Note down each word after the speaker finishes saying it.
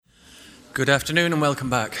Good afternoon and welcome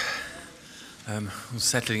back. We're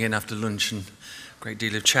settling in after lunch and a great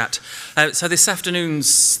deal of chat. So this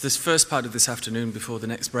first part of this afternoon before the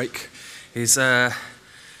next break is kind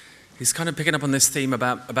of picking up on this theme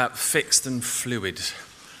about fixed and fluid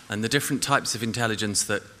and the different types of intelligence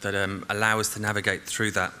that allow us to navigate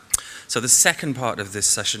through that. So the second part of this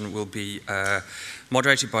session will be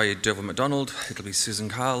moderated by Derval MacDonald, it'll be Susan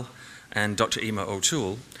Carl and Dr. Emer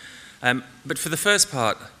O'Toole. But for the first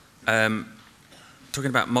part, talking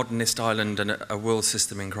about modernist Ireland and a world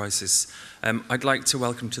system in crisis, I'd like to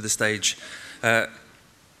welcome to the stage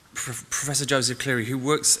Professor Joseph Cleary, who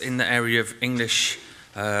works in the area of English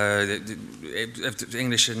and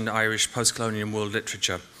Irish post-colonial and world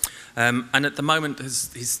literature. And at the moment,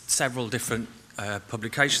 he's several different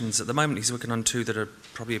publications. At the moment, he's working on two that are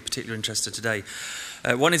probably of particular interest to today.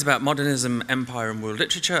 One is about modernism, empire, and world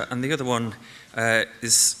literature, and the other one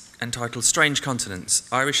is entitled Strange Continents,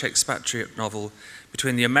 Irish expatriate novel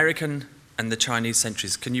between the American and the Chinese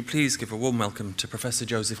centuries. Can you please give a warm welcome to Professor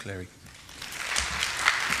Joseph Cleary?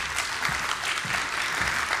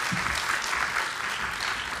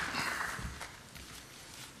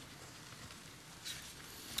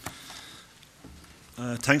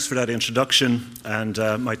 Thanks for that introduction, and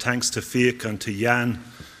my thanks to Fiach and to Jan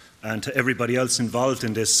and to everybody else involved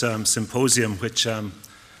in this symposium, which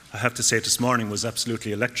I have to say this morning was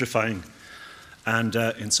absolutely electrifying and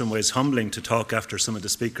in some ways humbling to talk after some of the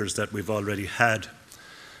speakers that we've already had.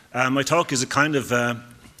 My talk is a kind of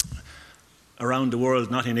around the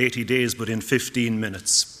world, not in 80 days, but in 15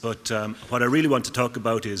 minutes. But what I really want to talk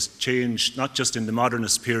about is change, not just in the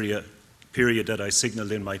modernist period that I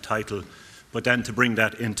signaled in my title, but then to bring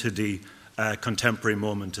that into the contemporary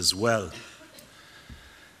moment as well.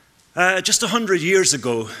 Just 100 years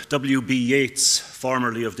ago, W.B. Yeats,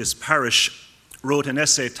 formerly of this parish, wrote an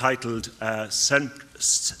essay titled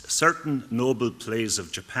Certain Noble Plays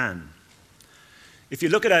of Japan. If you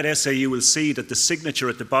look at that essay, you will see that the signature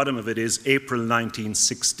at the bottom of it is April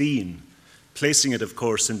 1916, placing it, of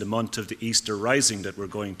course, in the month of the Easter Rising that we're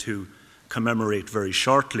going to commemorate very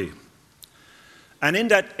shortly. And in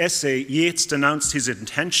that essay, Yeats denounced his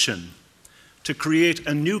intention to create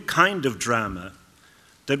a new kind of drama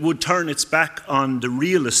that would turn its back on the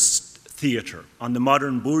realist theatre, on the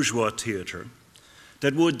modern bourgeois theatre,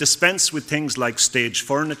 that would dispense with things like stage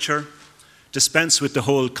furniture, dispense with the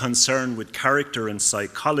whole concern with character and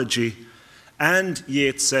psychology, and,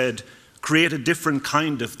 Yeats said, create a different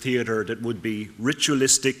kind of theatre that would be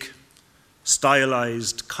ritualistic,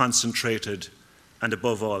 stylized, concentrated, and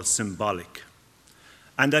above all, symbolic.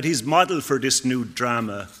 And that his model for this new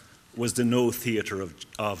drama was the No Theatre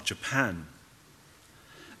of Japan.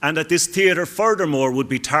 And that this theatre, furthermore, would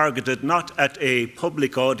be targeted not at a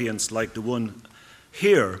public audience like the one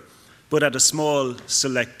here, but at a small,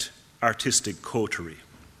 select artistic coterie.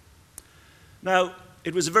 Now,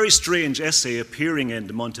 it was a very strange essay appearing in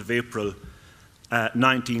the month of April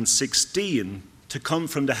 1916 to come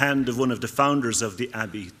from the hand of one of the founders of the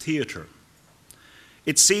Abbey Theatre.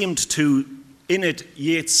 In it,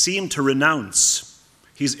 Yeats seemed to renounce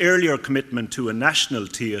his earlier commitment to a national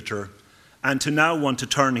theatre and to now want to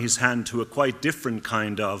turn his hand to a quite different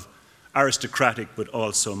kind of aristocratic but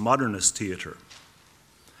also modernist theatre.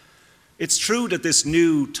 It's true that this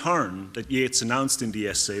new turn that Yeats announced in the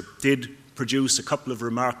essay did produce a couple of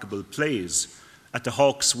remarkable plays, At the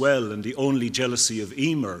Hawk's Well and The Only Jealousy of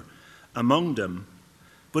Emer among them,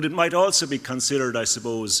 but it might also be considered, I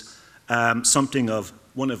suppose, something of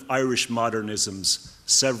one of Irish modernism's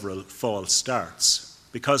several false starts,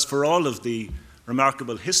 because for all of the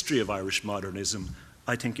remarkable history of Irish modernism,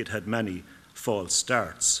 I think it had many false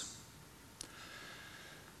starts.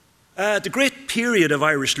 The great period of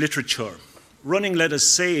Irish literature, running, let us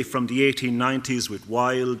say, from the 1890s with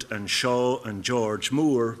Wilde and Shaw and George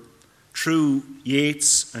Moore, through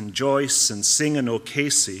Yeats and Joyce and Synge and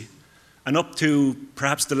O'Casey, and up to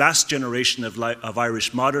perhaps the last generation of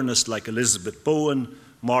Irish modernists like Elizabeth Bowen,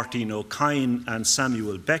 Martin O'Kine and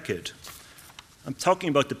Samuel Beckett. I'm talking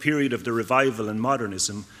about the period of the revival and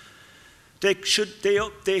modernism. They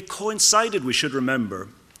coincided, we should remember,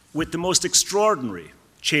 with the most extraordinary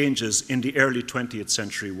changes in the early 20th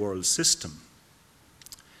century world system.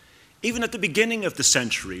 Even at the beginning of the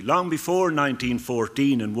century, long before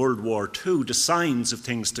 1914 and World War II, the signs of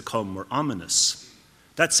things to come were ominous.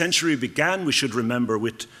 That century began, we should remember,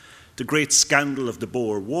 with the great scandal of the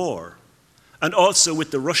Boer War, and also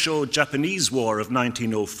with the Russo-Japanese War of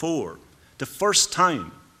 1904, the first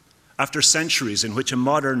time after centuries in which a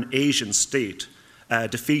modern Asian state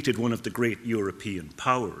defeated one of the great European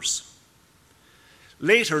powers.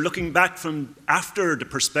 Later, looking back from after the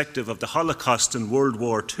perspective of the Holocaust and World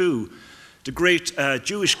War II, the great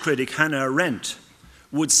Jewish critic Hannah Arendt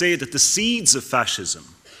would say that the seeds of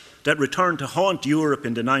fascism that returned to haunt Europe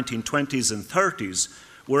in the 1920s and 30s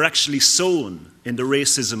were actually sown in the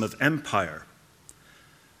racism of empire.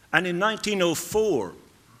 And in 1904,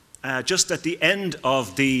 just at the end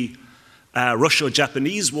of the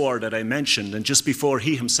Russo-Japanese War that I mentioned, and just before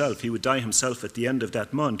he would die himself at the end of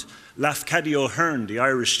that month, Lafcadio O'Hearn, the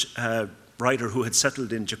Irish writer who had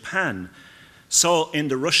settled in Japan, saw in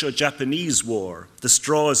the Russo-Japanese War the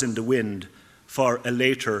straws in the wind for a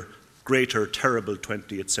later, greater, terrible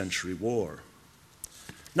 20th century war.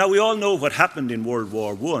 Now, we all know what happened in World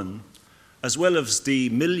War I, as well as the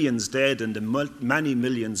millions dead and the many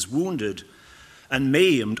millions wounded and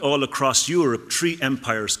maimed all across Europe. Three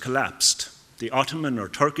empires collapsed: the Ottoman or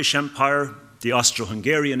Turkish Empire, the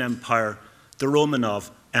Austro-Hungarian Empire, the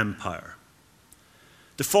Romanov Empire.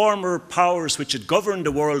 The former powers which had governed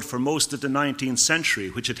the world for most of the 19th century,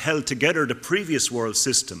 which had held together the previous world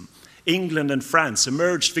system, England and France,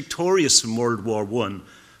 emerged victorious from World War I,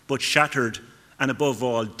 but shattered and above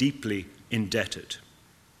all deeply indebted.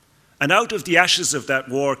 And out of the ashes of that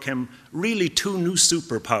war came really two new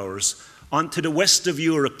superpowers. Onto the west of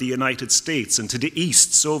Europe, the United States, and to the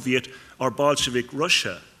east, Soviet or Bolshevik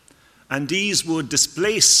Russia. And these would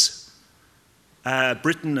displace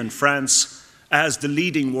Britain and France as the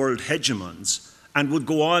leading world hegemons, and would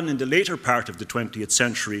go on in the later part of the 20th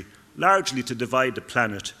century largely to divide the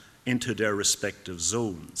planet into their respective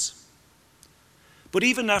zones. But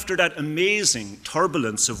even after that amazing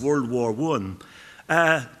turbulence of World War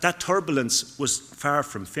I, that turbulence was far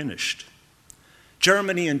from finished.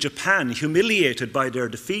 Germany and Japan, humiliated by their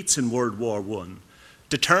defeats in World War I,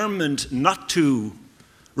 determined not to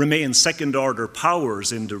remain second-order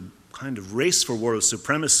powers in the kind of race for world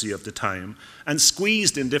supremacy of the time, and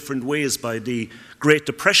squeezed in different ways by the Great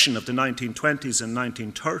Depression of the 1920s and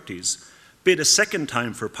 1930s, bid a second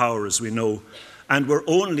time for power, as we know, and were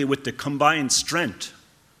only with the combined strength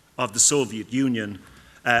of the Soviet Union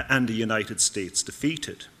and the United States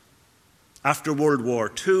defeated. After World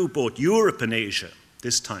War II, both Europe and Asia,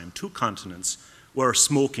 this time two continents, were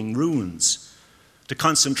smoking ruins. The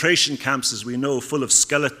concentration camps, as we know, full of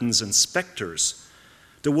skeletons and spectres.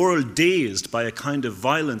 The world dazed by a kind of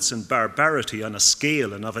violence and barbarity on a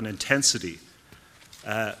scale and of an intensity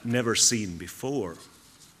never seen before.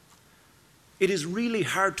 It is really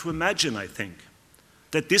hard to imagine, I think,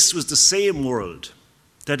 that this was the same world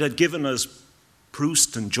that had given us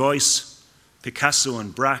Proust and Joyce, Picasso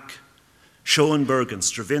and Braque, Schoenberg and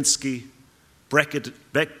Stravinsky,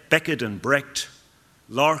 Beckett and Brecht,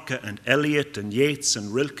 Lorca and Eliot and Yeats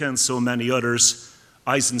and Rilke and so many others,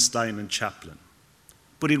 Eisenstein and Chaplin.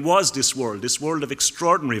 But it was this world of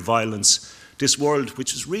extraordinary violence, this world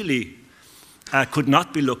which is really could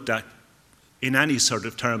not be looked at in any sort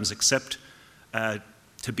of terms except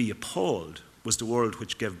to be appalled, was the world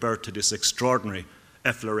which gave birth to this extraordinary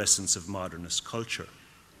efflorescence of modernist culture.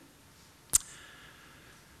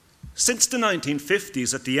 Since the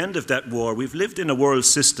 1950s, at the end of that war, we've lived in a world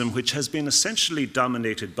system which has been essentially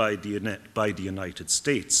dominated by the United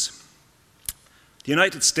States. The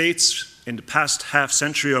United States, in the past half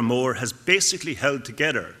century or more, has basically held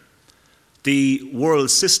together the world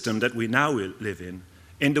system that we now live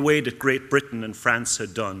in the way that Great Britain and France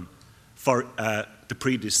had done for the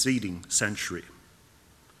preceding century.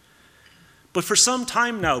 But for some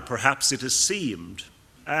time now, perhaps it has seemed,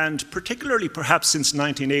 and particularly perhaps since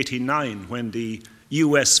 1989, when the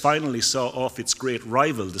US finally saw off its great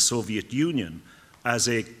rival, the Soviet Union, as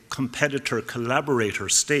a competitor, collaborator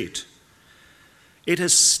state, it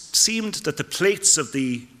has seemed that the plates of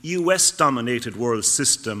the US-dominated world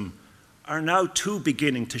system are now too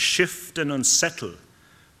beginning to shift and unsettle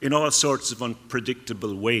in all sorts of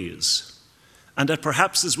unpredictable ways. And that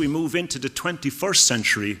perhaps as we move into the 21st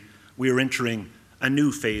century, we are entering a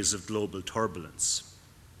new phase of global turbulence.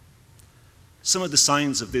 Some of the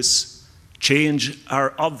signs of this change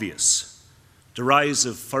are obvious. The rise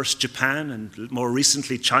of first Japan and more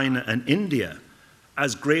recently China and India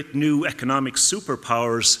as great new economic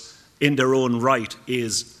superpowers in their own right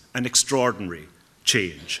is an extraordinary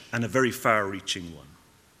change and a very far-reaching one.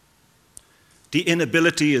 The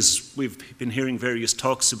inability, as we've been hearing various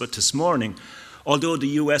talks about this morning, although the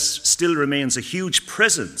US still remains a huge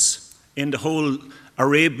presence in the whole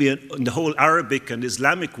Arabic and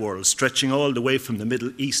Islamic world, stretching all the way from the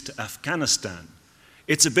Middle East to Afghanistan,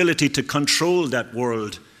 its ability to control that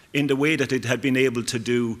world in the way that it had been able to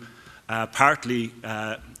do partly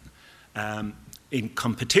in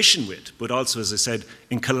competition with, but also, as I said,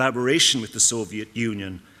 in collaboration with the Soviet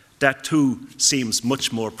Union, that too seems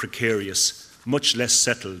much more precarious, much less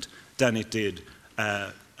settled than it did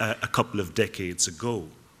a couple of decades ago.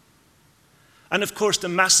 And of course, the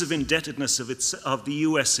massive indebtedness of the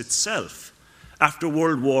US itself. After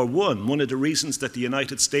World War I, one of the reasons that the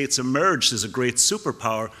United States emerged as a great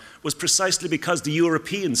superpower was precisely because the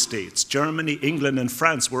European states, Germany, England, and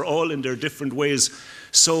France, were all in their different ways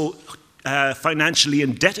so financially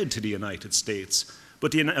indebted to the United States.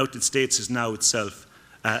 But the United States is now itself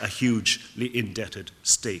a hugely indebted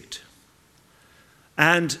state.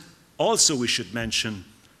 And also we should mention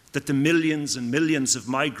that the millions and millions of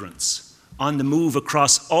migrants on the move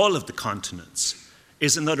across all of the continents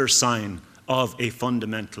is another sign of a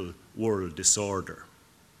fundamental world disorder.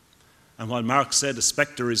 And while Marx said a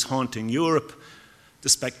spectre is haunting Europe, the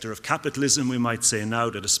spectre of capitalism, we might say now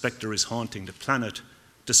that a spectre is haunting the planet,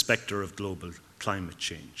 the spectre of global climate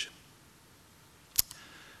change.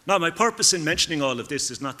 Now, my purpose in mentioning all of this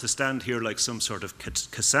is not to stand here like some sort of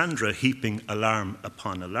Cassandra heaping alarm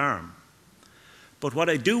upon alarm. But what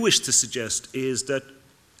I do wish to suggest is that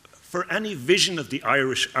for any vision of the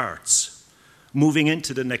Irish arts moving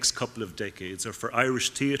into the next couple of decades, or for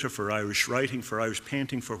Irish theatre, for Irish writing, for Irish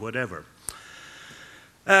painting, for whatever,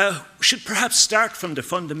 should perhaps start from the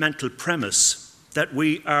fundamental premise that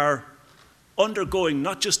we are undergoing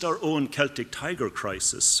not just our own Celtic Tiger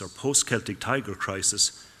crisis or post-Celtic Tiger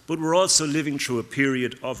crisis, but we're also living through a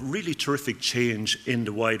period of really terrific change in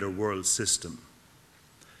the wider world system.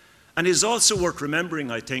 And it is also worth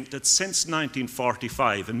remembering, I think, that since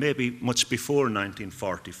 1945, and maybe much before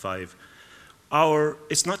 1945,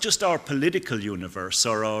 it's not just our political universe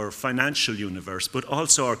or our financial universe, but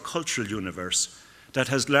also our cultural universe that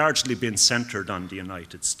has largely been centered on the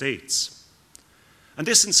United States. And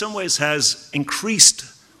this in some ways has increased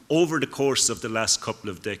over the course of the last couple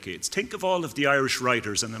of decades. Think of all of the Irish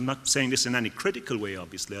writers, and I'm not saying this in any critical way,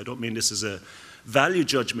 obviously. I don't mean this as a value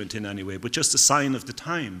judgment in any way, but just a sign of the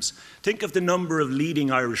times. Think of the number of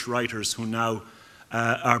leading Irish writers who now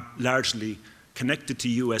are largely connected to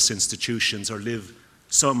US institutions or live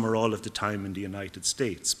some or all of the time in the United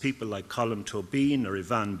States. People like Colm Tóibín or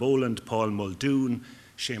Ivan Boland, Paul Muldoon,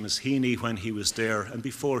 Seamus Heaney when he was there, and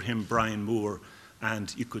before him Brian Moore,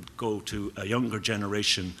 and you could go to a younger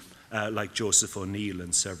generation like Joseph O'Neill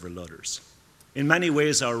and several others. In many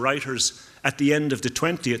ways, our writers at the end of the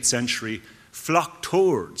 20th century flocked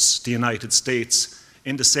towards the United States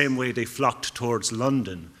in the same way they flocked towards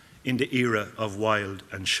London in the era of Wilde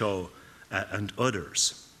and Shaw and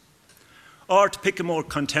others. Or to pick a more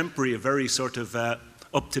contemporary, a very sort of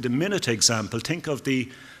up-to-the-minute example, think of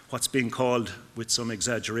what's being called, with some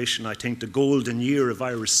exaggeration, I think, the golden year of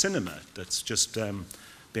Irish cinema that's just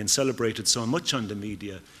been celebrated so much on the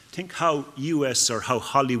media. Think how US or how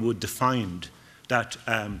Hollywood defined that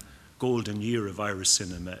golden year of Irish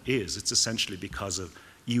cinema is. It's essentially because of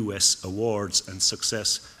US awards and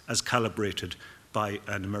success as calibrated by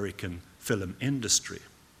an American film industry.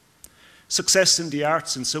 Success in the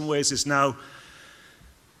arts in some ways is now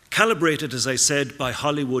calibrated, as I said, by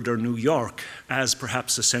Hollywood or New York, as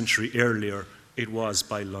perhaps a century earlier it was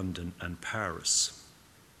by London and Paris.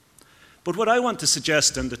 But what I want to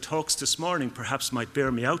suggest, and the talks this morning perhaps might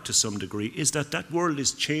bear me out to some degree, is that that world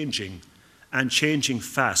is changing, and changing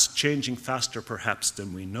fast, changing faster perhaps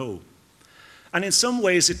than we know. And in some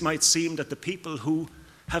ways it might seem that the people who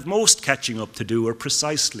have most catching up to do are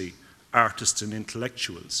precisely artists and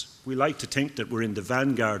intellectuals. We like to think that we're in the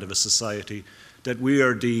vanguard of a society, that we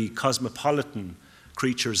are the cosmopolitan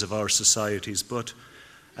creatures of our societies, but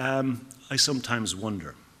I sometimes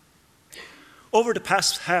wonder. Over the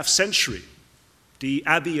past half century, the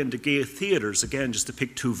Abbey and the Gay theatres, again just to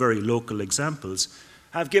pick two very local examples,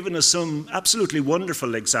 have given us some absolutely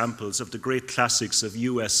wonderful examples of the great classics of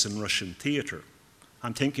US and Russian theatre.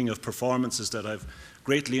 I'm thinking of performances that I've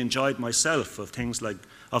greatly enjoyed myself,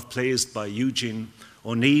 of plays by Eugene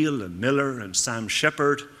O'Neill and Miller and Sam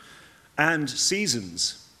Shepard, and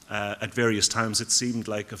seasons at various times, it seemed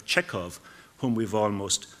like, of Chekhov, whom we've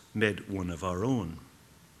almost made one of our own.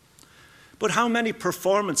 But how many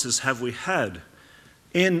performances have we had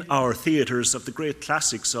in our theatres of the great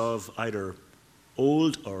classics of either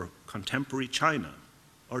old or contemporary China,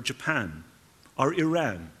 or Japan, or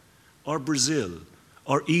Iran, or Brazil,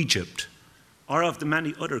 or Egypt, or of the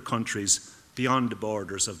many other countries beyond the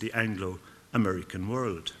borders of the Anglo-American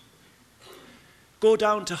world? Go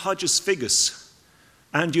down to Hodges Figgis,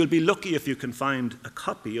 and you'll be lucky if you can find a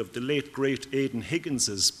copy of the late, great Aidan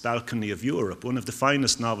Higgins's Balcony of Europe, one of the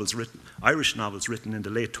finest Irish novels written in the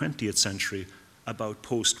late 20th century about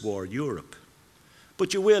post-war Europe.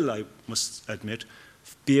 But you will, I must admit,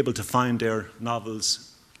 be able to find their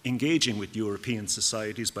novels engaging with European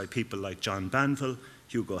societies by people like John Banville,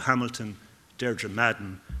 Hugo Hamilton, Deirdre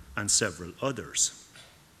Madden, and several others.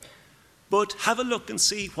 But have a look and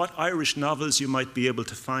see what Irish novels you might be able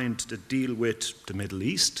to find that deal with the Middle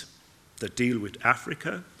East, that deal with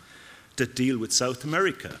Africa, that deal with South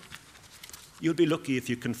America. You'll be lucky if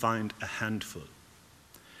you can find a handful.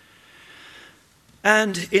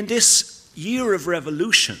 And in this year of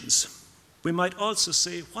revolutions, we might also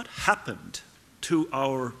say, what happened to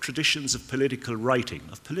our traditions of political writing,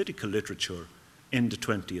 of political literature in the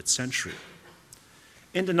 20th century?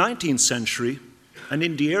 In the 19th century, and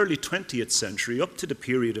in the early 20th century, up to the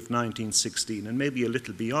period of 1916, and maybe a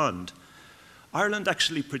little beyond, Ireland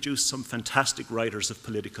actually produced some fantastic writers of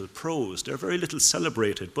political prose. They're very little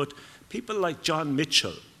celebrated, but people like John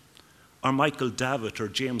Mitchell, or Michael Davitt, or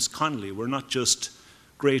James Connolly were not just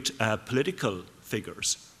great political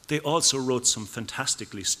figures. They also wrote some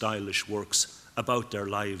fantastically stylish works about their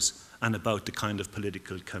lives and about the kind of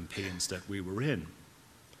political campaigns that we were in.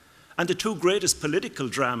 And the two greatest political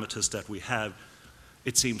dramatists that we have,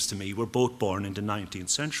 it seems to me, were both born in the 19th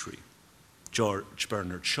century, George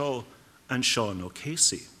Bernard Shaw and Sean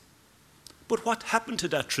O'Casey. But what happened to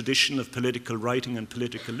that tradition of political writing and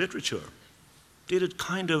political literature? Did it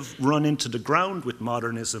kind of run into the ground with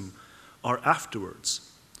modernism or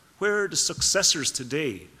afterwards? Where are the successors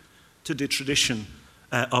today to the tradition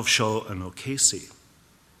of Shaw and O'Casey?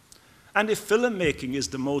 And if filmmaking is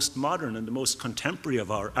the most modern and the most contemporary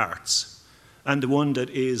of our arts, and the one that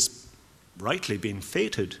is rightly being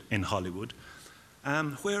feted in Hollywood,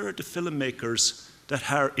 where are the filmmakers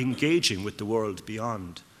that are engaging with the world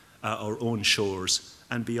beyond our own shores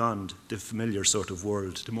and beyond the familiar sort of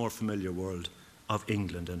world, the more familiar world of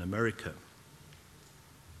England and America?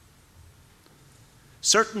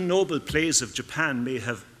 Certain noble plays of Japan may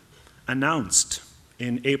have announced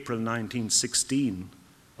in April 1916,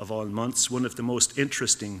 of all months, one of the most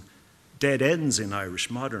interesting dead ends in Irish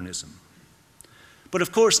modernism. But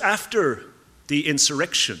of course, after the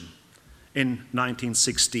insurrection in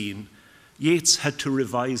 1916, Yeats had to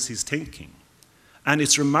revise his thinking. And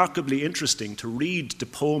it's remarkably interesting to read the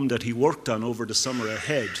poem that he worked on over the summer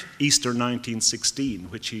ahead, Easter 1916,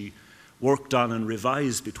 which he worked on and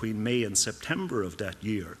revised between May and September of that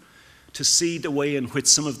year, to see the way in which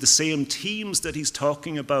some of the same themes that he's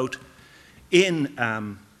talking about in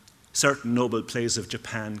certain noble plays of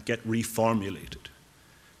Japan get reformulated.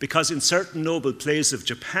 Because in certain noble plays of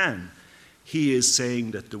Japan, he is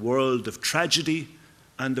saying that the world of tragedy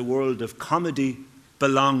and the world of comedy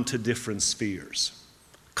belong to different spheres.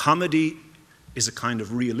 Comedy is a kind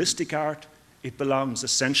of realistic art. It belongs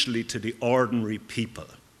essentially to the ordinary people.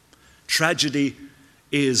 Tragedy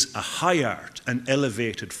is a high art, an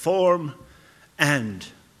elevated form, and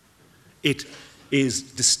it is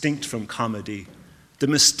distinct from comedy. The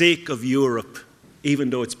mistake of Europe, even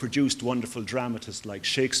though it's produced wonderful dramatists like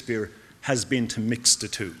Shakespeare, has been to mix the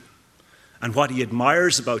two. And what he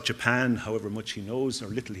admires about Japan, however much he knows or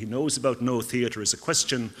little he knows about no theatre is a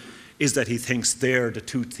question, is that he thinks there the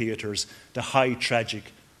two theatres, the high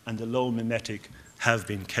tragic and the low mimetic, have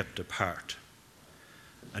been kept apart.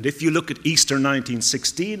 And if you look at Easter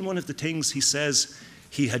 1916, one of the things he says,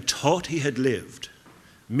 he had thought he had lived,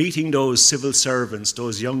 meeting those civil servants,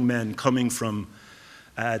 those young men coming from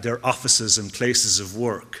their offices and places of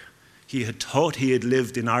work. He had thought he had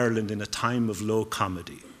lived in Ireland in a time of low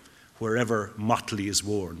comedy, wherever motley is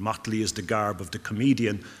worn. Motley is the garb of the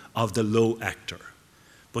comedian, of the low actor.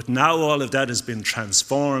 But now all of that has been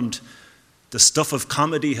transformed. The stuff of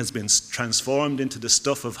comedy has been transformed into the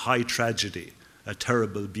stuff of high tragedy. A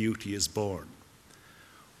terrible beauty is born.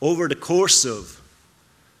 Over the course of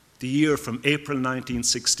the year from April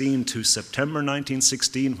 1916 to September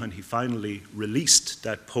 1916, when he finally released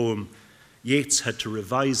that poem, Yeats had to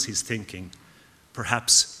revise his thinking.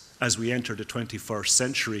 Perhaps as we enter the 21st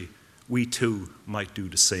century, we too might do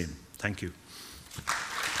the same. Thank you.